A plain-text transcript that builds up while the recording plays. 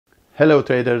Hello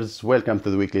traders, welcome to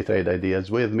the Weekly Trade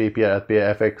Ideas with me, Pierre at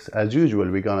PFX. As usual,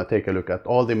 we're gonna take a look at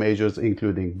all the majors,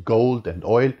 including gold and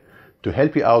oil, to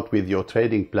help you out with your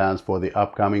trading plans for the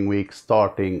upcoming week,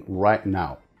 starting right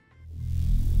now.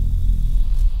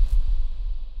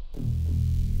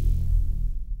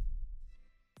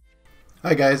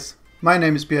 Hi guys, my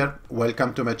name is Pierre.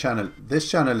 Welcome to my channel. This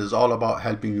channel is all about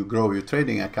helping you grow your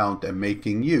trading account and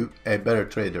making you a better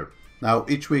trader. Now,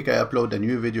 each week I upload a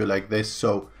new video like this,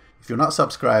 so if you're not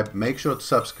subscribed, make sure to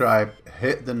subscribe,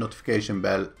 hit the notification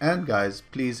bell, and guys,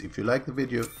 please, if you like the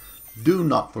video, do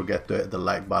not forget to hit the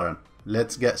like button.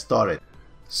 Let's get started.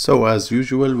 So as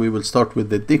usual, we will start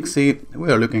with the DXY.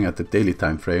 We are looking at the daily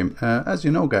time frame. As you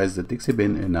know guys, the DXY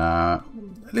been in a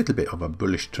little bit of a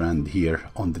bullish trend here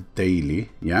on the daily.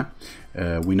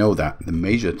 We know that the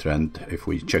major trend, if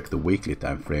we check the weekly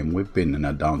time frame, we've been in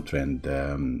a downtrend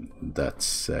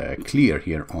that's clear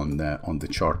here on the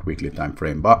chart weekly time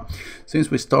frame. But since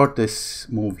we start this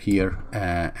move here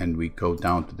and we go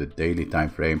down to the daily time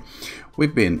frame,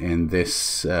 we've been in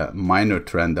this minor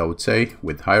trend, I would say,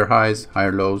 with higher highs,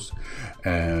 higher lows.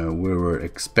 We were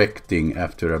expecting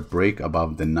after a break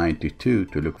above the 92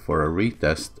 to look for a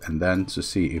retest and then to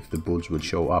see if the bulls will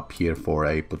show up here for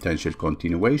a potential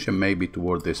continuation, maybe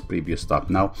toward this previous stop.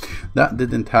 Now that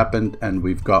didn't happen, and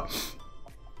we've got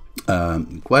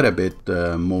quite a bit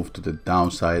move to the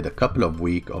downside, a couple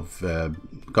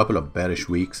of bearish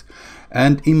weeks.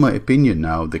 And in my opinion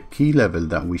now, the key level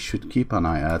that we should keep an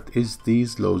eye at is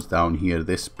these lows down here.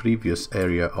 This previous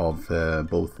area of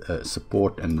both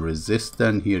support and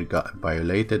resistance here got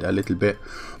violated a little bit,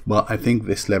 but I think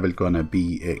this level gonna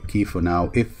be key for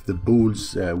now. If the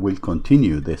bulls will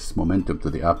continue this momentum to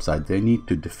the upside, they need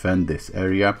to defend this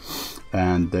area,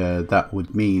 and that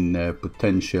would mean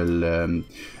potential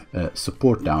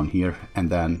support down here, and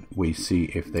then we see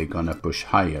if they're gonna push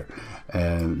higher.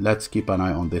 Let's keep an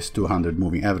eye on this 200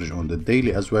 moving average on the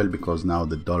daily as well, because now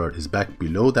the dollar is back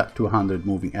below that 200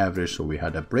 moving average. So we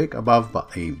had a break above,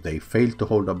 but they failed to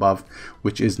hold above,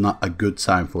 which is not a good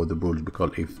sign for the bulls,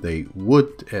 because if they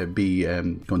would be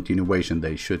continuation,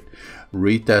 they should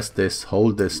retest this,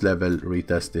 hold this level,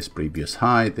 retest this previous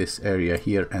high, this area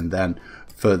here, and then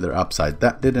further upside.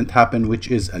 That didn't happen,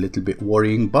 which is a little bit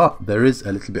worrying, but there is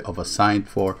a little bit of a sign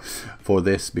for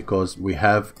this, because we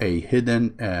have a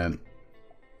hidden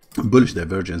bullish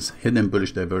divergence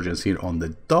here on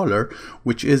the dollar,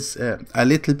 which is a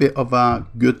little bit of a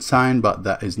good sign, but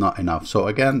that is not enough. So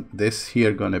again, this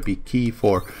here gonna be key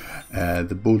for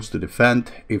the bulls to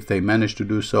defend. If they manage to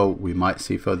do so, we might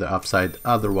see further upside.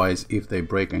 Otherwise, if they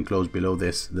break and close below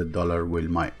this, the dollar will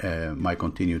might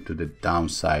continue to the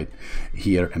downside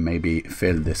here and maybe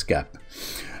fill this gap.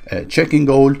 Checking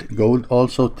gold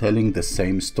also telling the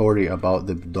same story about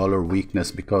the dollar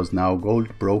weakness, because now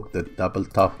gold broke the double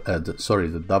top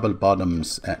the double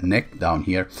bottom's neck down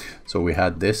here. So we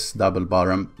had this double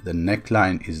bottom, the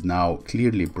neckline is now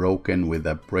clearly broken with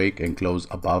a break and close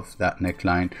above that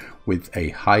neckline, with a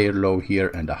higher low here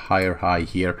and a higher high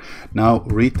here. Now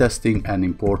retesting an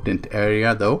important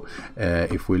area though,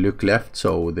 if we look left,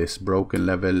 so this broken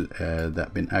level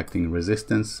that been acting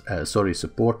resistance,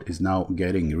 support, is now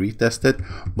getting retested.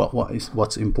 But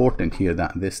what's important here,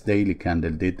 that this daily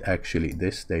candle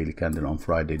on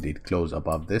Friday did close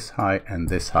above this high and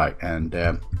this high.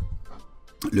 And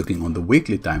looking on the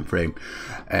weekly time frame,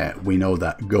 we know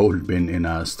that gold been in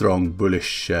a strong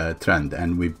bullish trend,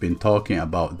 and we've been talking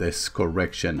about this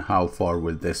correction. How far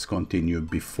will this continue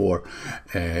before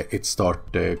it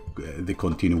start the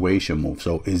continuation move?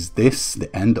 So is this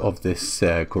the end of this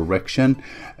correction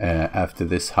after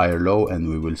this higher low, and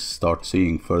we will start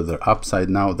seeing further upside?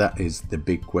 Now that is the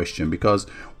big question, because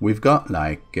we've got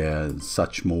like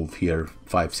such move here,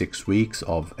 5-6 weeks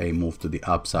of a move to the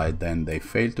upside, then they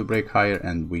fail to break higher,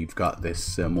 and we've got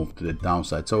this move to the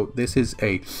downside. So this is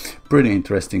a pretty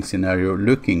interesting scenario.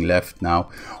 Looking left now,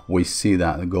 we see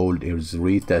that gold is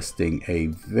retesting a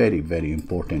very, very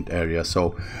important area.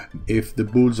 So if the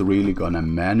bulls are really gonna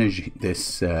manage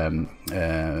this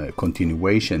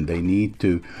continuation, they need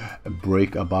to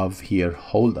break above here,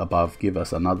 hold above, give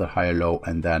us another higher low,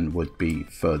 and then would be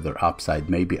further upside,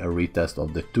 maybe a retest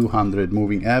of the 200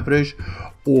 moving average,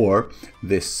 or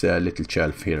this little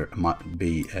shelf here might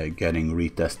be getting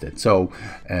retested. So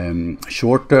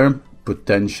short term,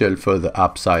 potential further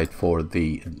upside for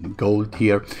the gold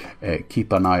here.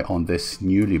 Keep an eye on this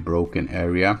newly broken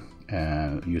area.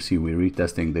 You see we're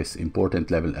retesting this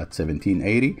important level at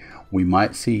 1780. We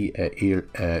might see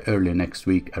early next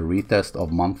week a retest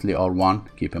of monthly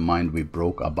R1. Keep in mind we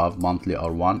broke above monthly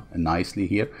R1 nicely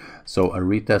here, so a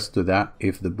retest to that.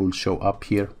 If the bulls show up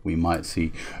here, we might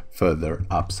see further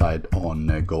upside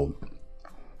on gold.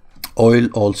 Oil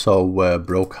also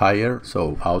broke higher,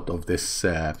 so out of this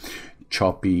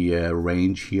choppy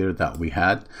range here that we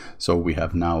had. So we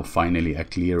have now finally a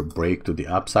clear break to the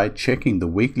upside. Checking the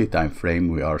weekly time frame,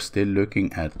 we are still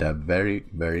looking at a very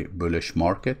bullish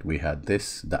market. We had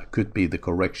this, that could be the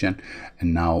correction,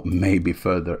 and now maybe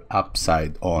further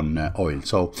upside on oil.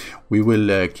 So we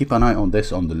will keep an eye on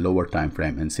this on the lower time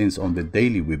frame. And since on the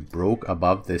daily we broke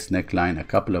above this neckline a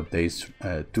couple of days,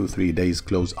 2-3 days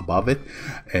close above it,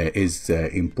 is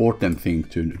important thing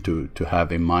to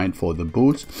have in mind for the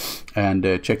bulls. And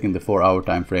checking the 4-hour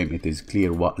time frame, it is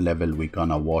clear what level we're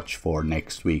gonna watch for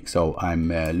next week. So I'm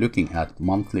looking at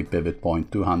monthly pivot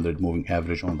point 200 moving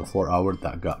average on the 4-hour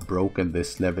that got broken.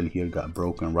 This level here got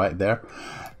broken right there.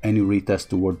 Any retest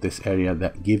toward this area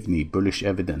that give me bullish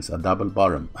evidence, a double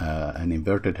bottom, an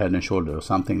inverted head and shoulder or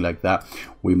something like that,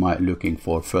 we might looking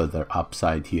for further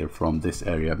upside here from this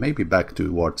area, maybe back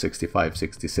toward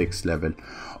 65-66 level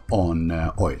on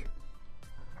oil.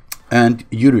 And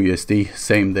EURUSD,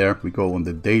 same there. We go on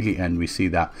the daily and we see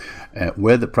that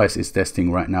where the price is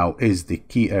testing right now is the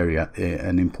key area,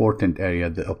 an important area,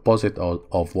 the opposite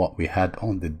of what we had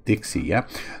on the DXY. Yeah,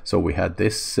 so we had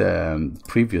this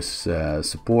previous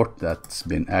support that's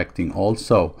been acting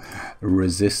also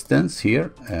resistance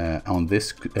here on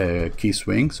this key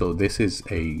swing. So this is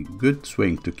a good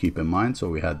swing to keep in mind. So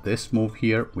we had this move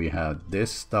here, we had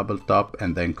this double top,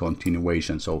 and then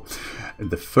continuation. So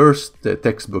the first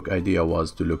textbook idea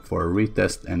was to look for a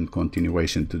retest and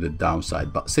continuation to the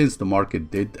downside, but since the market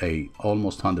did a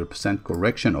almost 100%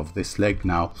 correction of this leg,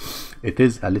 now it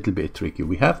is a little bit tricky.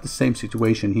 We have the same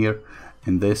situation here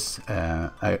in this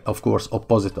of course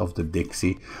opposite of the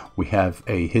DXY. We have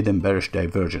a hidden bearish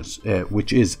divergence,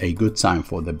 which is a good sign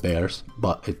for the bears,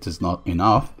 but it is not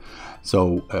enough.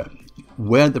 So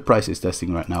where the price is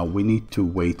testing right now, we need to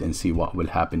wait and see what will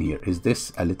happen here. Is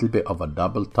this a little bit of a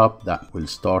double top that will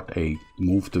start a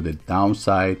move to the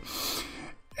downside,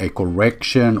 a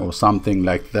correction or something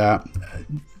like that?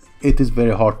 It is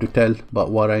very hard to tell, but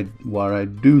what I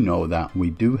do know that we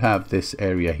do have this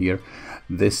area here,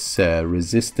 this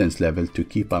resistance level to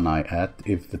keep an eye at.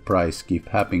 If the price keep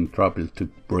having trouble to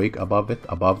break above it,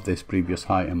 above this previous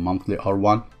high and monthly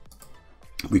R1,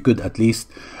 we could at least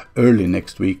early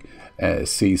next week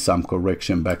see some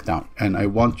correction back down. And I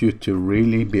want you to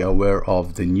really be aware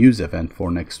of the news event for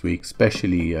next week,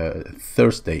 especially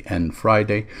Thursday and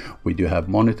Friday. We do have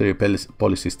monetary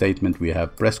policy statement, we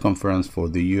have press conference for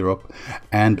the Europe,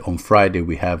 and on Friday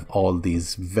we have all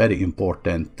these very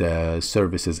important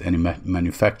services and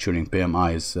manufacturing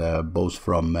PMIs, both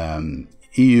from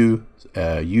EU,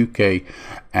 UK,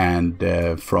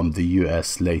 and from the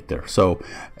US later. So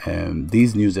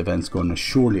these news events gonna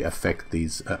surely affect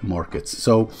these markets.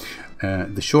 So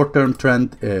the short-term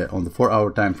trend on the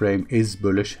 4-hour time frame is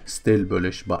bullish, still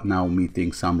bullish, but now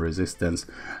meeting some resistance.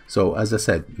 So as I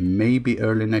said, maybe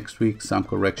early next week some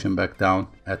correction back down,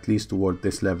 at least toward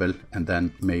this level, and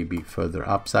then maybe further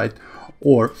upside.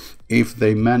 Or if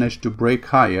they manage to break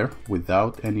higher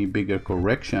without any bigger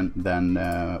correction, then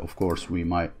of course we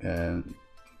might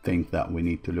think that we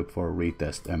need to look for a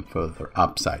retest and further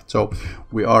upside. So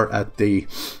we are at the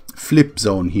flip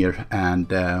zone here,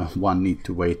 and one need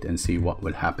to wait and see what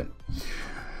will happen.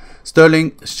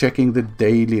 Sterling is checking the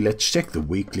daily. Let's check the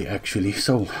weekly actually.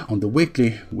 So on the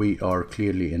weekly we are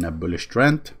clearly in a bullish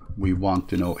trend. We want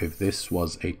to know if this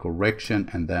was a correction,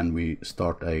 and then we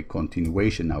start a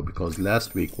continuation now, because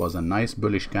last week was a nice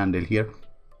bullish candle here.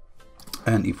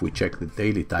 And if we check the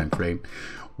daily time frame,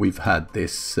 we've had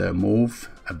this move,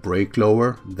 a break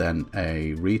lower, then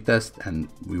a retest, and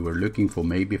we were looking for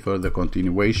maybe further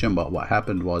continuation, but what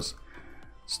happened was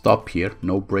stop here,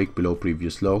 no break below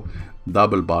previous low,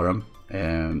 double bottom,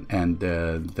 and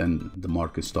then the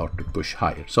market start to push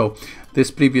higher. So this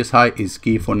previous high is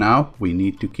key for now. We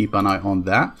need to keep an eye on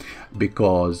that,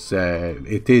 because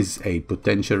it is a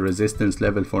potential resistance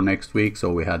level for next week. So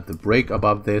we had the break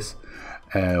above this.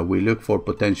 We look for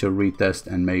potential retest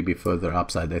and maybe further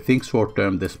upside. I think short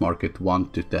term this market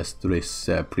want to test this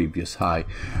previous high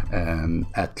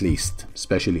at least,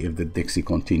 especially if the DXY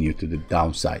continue to the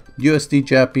downside.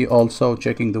 USDJPY also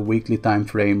checking the weekly time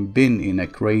frame, been in a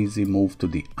crazy move to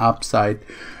the upside,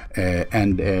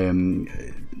 and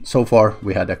so far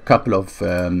we had a couple of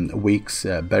weeks,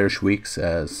 bearish weeks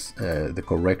as the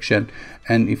correction,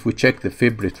 and if we check the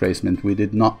fib retracement, we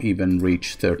did not even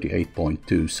reach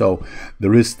 38.2, so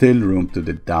there is still room to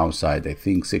the downside. I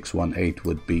think 618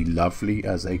 would be lovely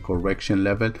as a correction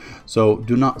level, so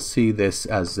do not see this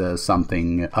as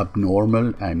something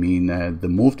abnormal. I mean, the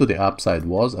move to the upside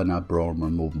was an abnormal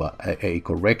move, but a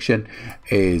correction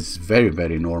is very,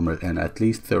 very normal, and at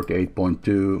least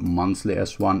 38.2 monthly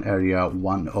S1 area,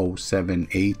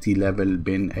 107.80 level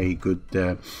been a good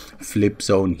flip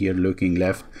zone here looking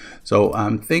left. So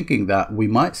I'm thinking that we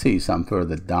might see some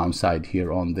further downside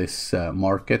here on this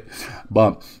market,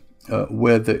 but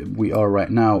where we are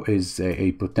right now is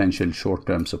a potential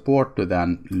short-term support to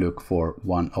then look for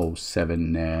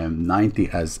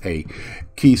 107.90 as a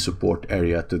key support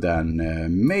area to then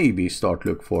maybe start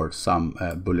look for some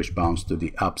bullish bounce to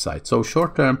the upside. So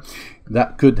short-term,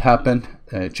 that could happen.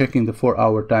 Checking the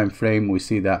 4-hour time frame, we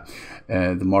see that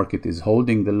the market is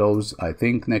holding the lows. I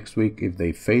think next week, if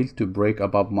they fail to break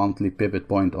above monthly pivot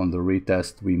point on the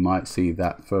retest, we might see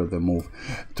that further move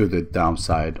to the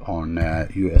downside on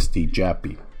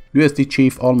USDJPY.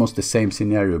 USDCHF, almost the same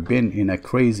scenario, been in a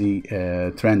crazy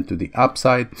trend to the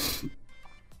upside.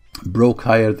 Broke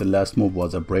higher. The last move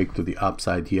was a break to the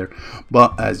upside here,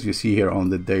 but as you see here on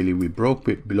the daily, we broke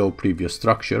below previous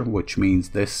structure, which means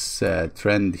this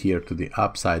trend here to the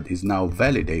upside is now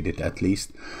validated at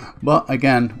least. But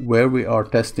again, where we are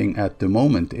testing at the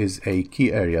moment is a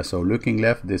key area. So looking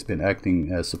left, this been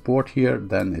acting as support here,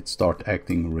 then it start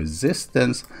acting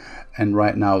resistance, and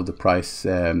right now the price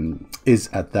is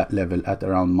at that level at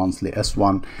around monthly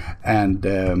S1, and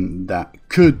that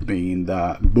could mean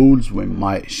that bulls we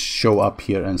might show up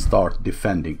here and start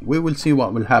defending. We will see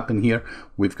what will happen here.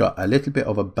 We've got a little bit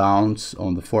of a bounce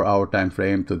on the 4-hour time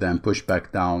frame to then push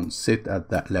back down, sit at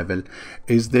that level.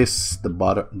 Is this the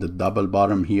bottom, the double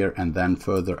bottom here, and then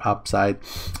further upside?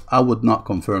 I would not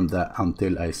confirm that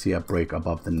until I see a break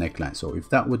above the neckline. So if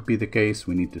that would be the case,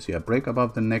 we need to see a break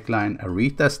above the neckline, a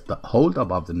retest, the hold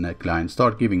above the neckline,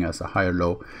 start giving us a higher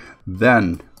low,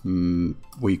 then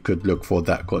we could look for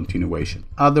that continuation.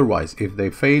 Otherwise, if they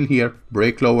fail here,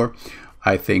 break lower,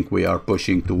 I think we are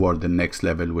pushing toward the next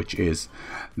level, which is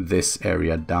this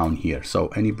area down here. So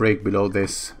any break below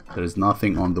this, there is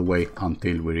nothing on the way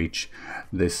until we reach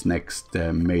this next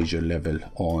major level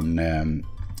on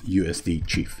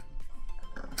USDCHF.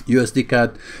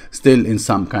 USDCAD still in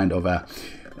some kind of a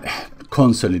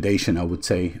consolidation, I would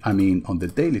say. I mean, on the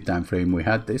daily time frame, we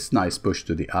had this nice push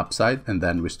to the upside, and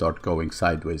then we start going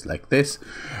sideways like this.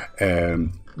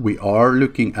 We are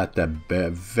looking at a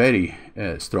very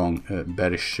strong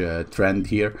bearish trend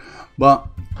here, but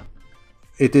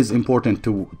it is important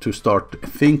to start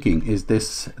thinking, is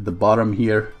this the bottom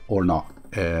here or not?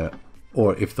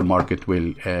 Or if the market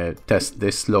will test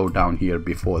this slowdown here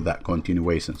before that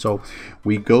continuation. So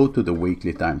we go to the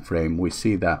weekly time frame, we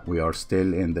see that we are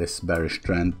still in this bearish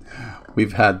trend.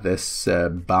 We've had this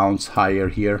bounce higher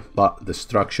here, but the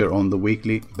structure on the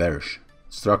weekly, bearish.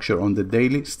 Structure on the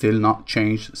daily, still not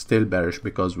changed, still bearish,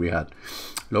 because we had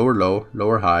lower low,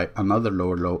 lower high, another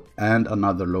lower low, and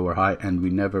another lower high, and we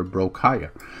never broke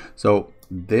higher. So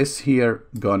this here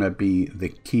gonna be the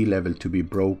key level to be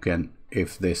broken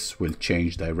if this will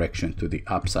change direction to the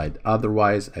upside.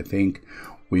 Otherwise, I think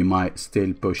we might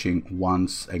still pushing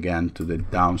once again to the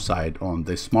downside on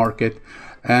this market.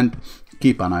 And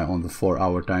keep an eye on the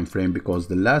 4-hour time frame, because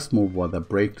the last move was a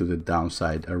break to the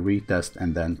downside, a retest,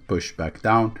 and then push back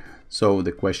down. So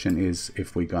the question is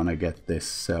if we're gonna get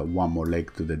this one more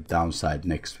leg to the downside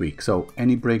next week. So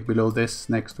any break below this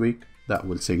next week, that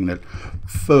will signal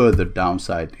further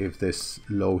downside. If this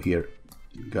low here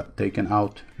got taken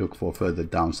out, look for further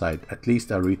downside. At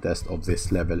least a retest of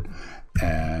this level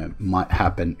might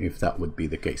happen if that would be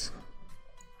the case.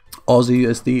 Aussie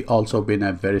USD also been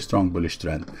a very strong bullish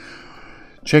trend.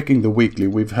 Checking the weekly,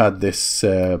 we've had this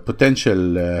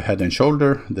potential head and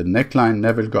shoulder. The neckline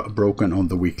never got broken on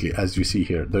the weekly, as you see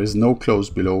here. There is no close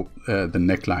below the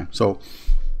neckline, so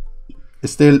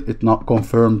still it's not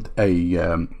confirmed.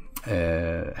 A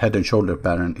head and shoulder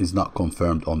pattern is not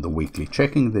confirmed on the weekly.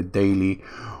 Checking the daily,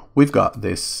 we've got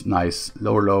this nice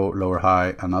lower low, lower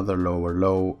high, another lower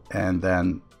low, and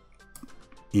then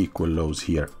equal lows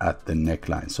here at the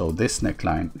neckline. So this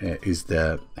neckline is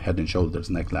the head and shoulders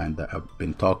neckline that I've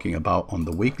been talking about on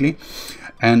the weekly.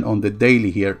 And on the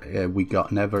daily here, we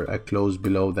got never a close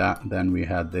below that. Then we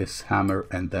had this hammer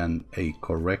and then a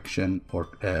correction or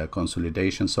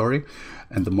consolidation, sorry,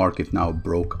 and the market now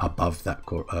broke above that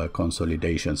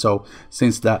consolidation. So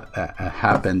since that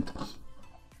happened,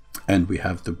 and we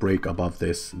have to break above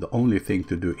this. The only thing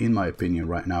to do, in my opinion,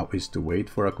 right now is to wait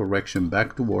for a correction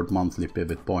back toward monthly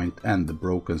pivot point and the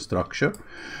broken structure,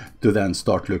 to then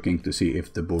start looking to see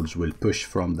if the bulls will push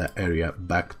from that area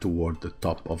back toward the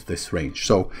top of this range.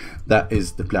 So that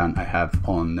is the plan I have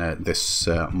on this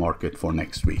market for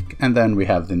next week. And then we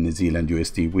have the New Zealand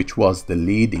USD, which was the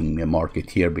leading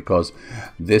market here, because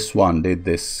this one did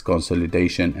this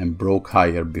consolidation and broke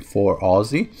higher before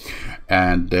Aussie,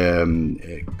 and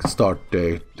start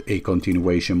a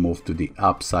continuation move to the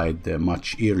upside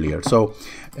much earlier. So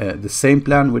the same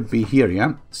plan would be here,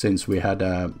 yeah. Since we had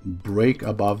a break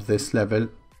above this level,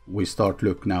 we start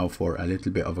look now for a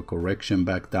little bit of a correction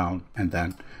back down, and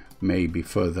then maybe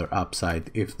further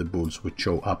upside if the bulls would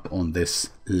show up on this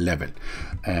level.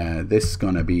 This is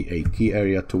gonna be a key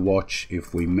area to watch.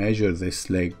 If we measure this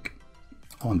leg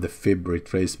on the fib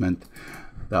retracement,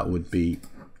 that would be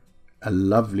a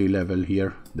lovely level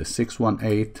here, the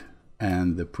 618,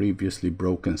 and the previously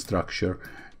broken structure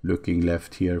looking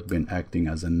left here, been acting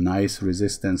as a nice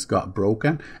resistance, got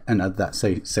broken, and at that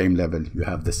same level you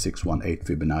have the 618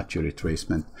 Fibonacci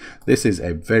retracement. This is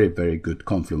a very, very good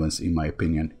confluence, in my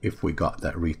opinion, if we got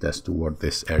that retest toward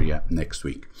this area next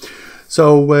week.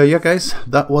 So yeah guys,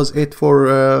 that was it for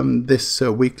this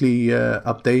weekly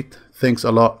update. Thanks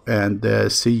a lot,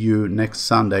 and see you next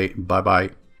Sunday. Bye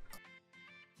bye.